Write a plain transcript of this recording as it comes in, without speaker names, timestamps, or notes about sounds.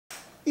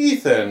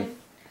Ethan,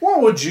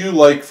 what would you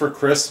like for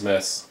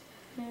Christmas?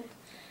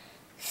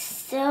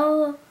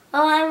 So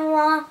I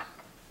want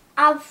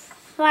a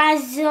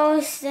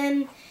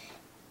frozen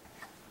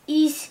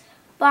each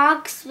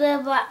box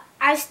with an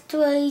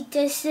asteroid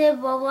edition,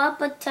 a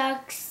rubber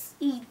tax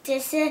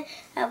edition,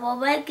 and a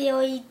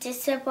regular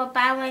edition for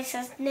buying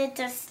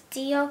a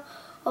steel,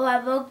 or a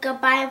book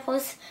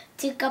Bibles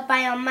to buy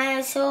a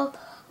manual,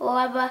 or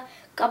a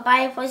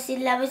Bible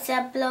 11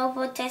 and blow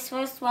for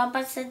Teslas,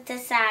 rubbers, and the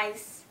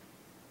size.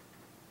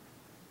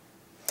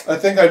 I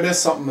think I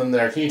missed something in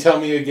there. Can you tell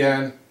me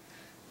again?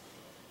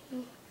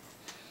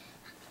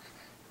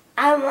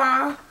 I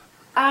want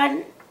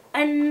a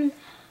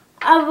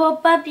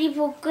rubber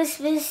for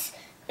Christmas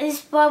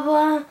is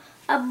probably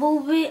a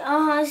movie, a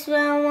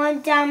husband,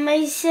 one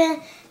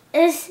Dalmatian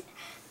is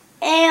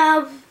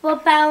a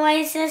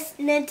Popeyes,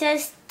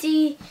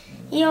 Netesty,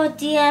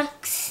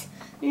 DX,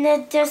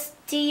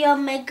 Netesty,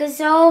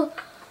 Megazole,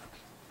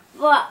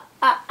 for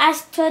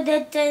Astro,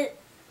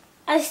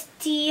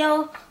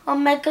 Astio,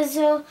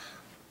 Megazole,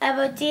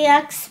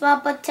 DX,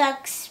 Rubber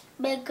Tax,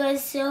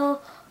 Megazole,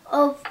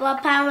 of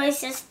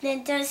Popeyes,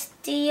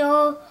 Netesty,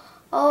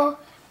 or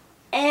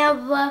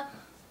ever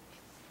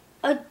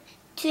a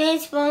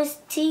transforms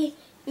T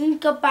in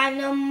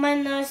Cabana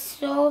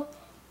Manaso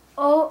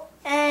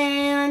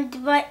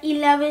and what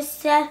 11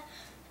 said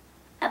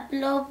a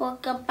blow for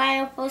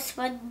Cabana Post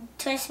for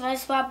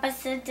transforms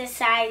opposite the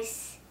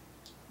size.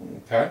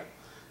 Okay.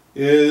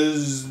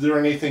 Is there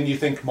anything you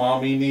think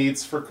Mommy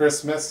needs for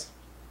Christmas?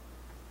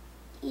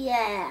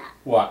 Yeah.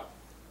 What?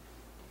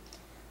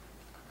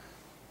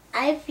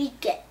 I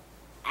think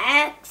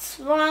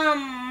extra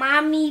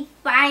Mommy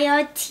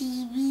Fire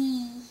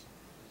TV.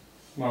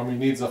 Mommy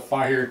needs a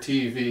Fire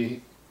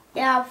TV.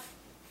 Yeah,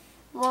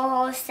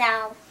 for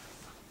herself.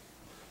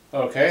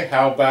 Okay,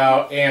 how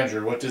about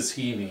Andrew? What does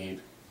he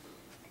need?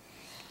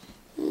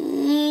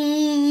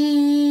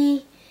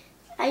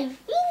 I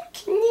think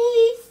he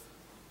needs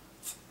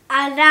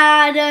a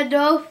lot of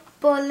North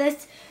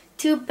Bullets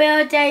to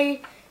build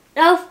a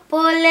North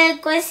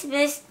Bullet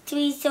Christmas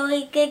tree so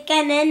he can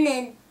get in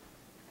it.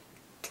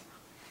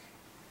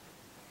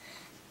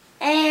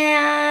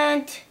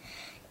 And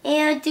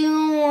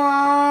do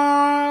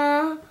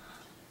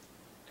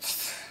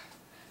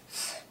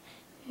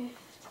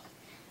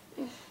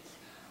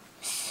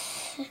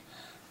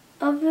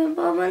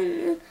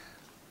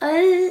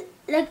I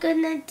look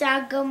in the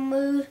dagger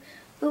mood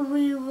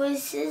we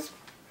was this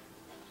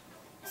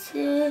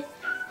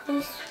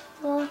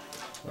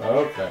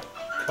Okay.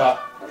 Cut.